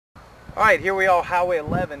All right, here we are, Highway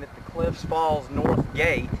 11 at the Cliffs Falls North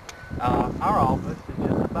Gate. Our office is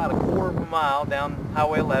just about a quarter of a mile down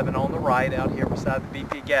Highway 11 on the right, out here beside the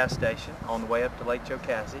BP gas station on the way up to Lake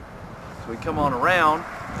Jocassee. So we come on around,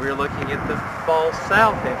 we're looking at the Falls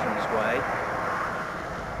South entranceway,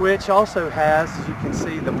 which also has, as you can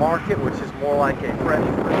see, the market, which is more like a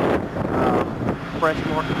fresh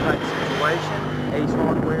market type situation. Ace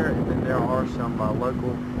Hardware, and then there are some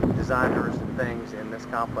local designers and things in this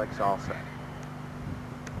complex also.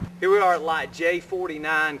 Here we are at lot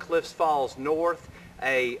J-49, Cliffs Falls North,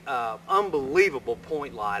 a unbelievable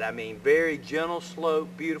point lot. I mean, very gentle slope,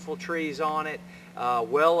 beautiful trees on it,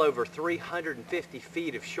 well over 350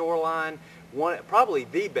 feet of shoreline, probably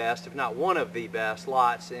the best, if not one of the best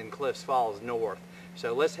lots in Cliffs Falls North.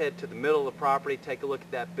 So let's head to the middle of the property, take a look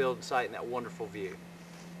at that building site and that wonderful view.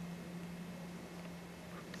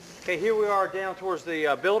 Okay, here we are down towards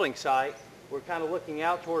the building site. We're kind of looking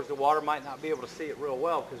out towards the water. Might not be able to see it real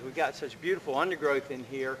well because we've got such beautiful undergrowth in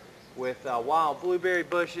here with wild blueberry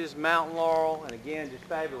bushes, mountain laurel, and again, just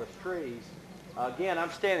fabulous trees. Again,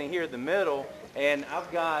 I'm standing here in the middle, and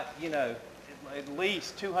I've got, you know, at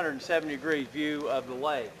least 270 degree view of the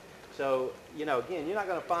lake. So, you know, again, you're not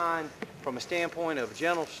going to find, from a standpoint of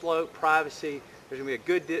gentle slope, privacy, there's going to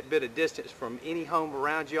be a good bit of distance from any home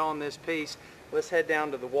around you on this piece. Let's head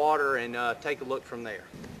down to the water and take a look from there.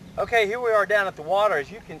 Okay, here we are down at the water. As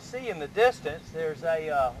you can see in the distance, there's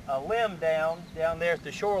a limb down there at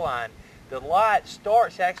the shoreline. The light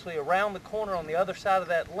starts actually around the corner on the other side of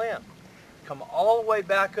that limb. Come all the way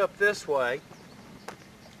back up this way.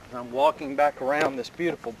 I'm walking back around this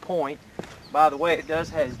beautiful point. By the way, it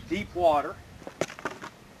has deep water.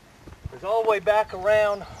 There's all the way back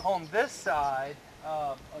around on this side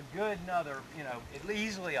a good another, you know,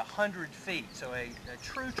 easily 100 feet. So a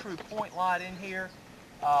true point light in here.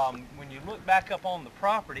 When you look back up on the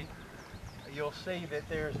property, you'll see that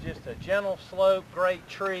there's just a gentle slope, great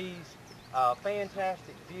trees,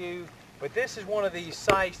 fantastic view. But this is one of these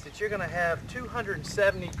sites that you're going to have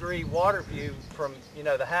 270 degree water view from, you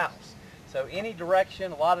know, the house. So any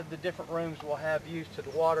direction, a lot of the different rooms will have views to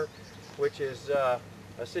the water, which is a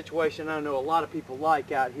situation I know a lot of people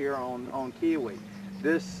like out here on Keowee.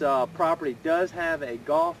 This property does have a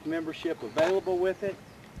golf membership available with it.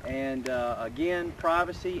 And again,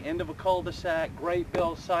 privacy, end of a cul-de-sac, great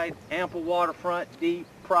build site, ample waterfront, deep,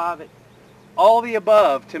 private, all the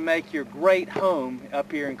above to make your great home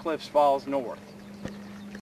up here in Cliffs Falls North.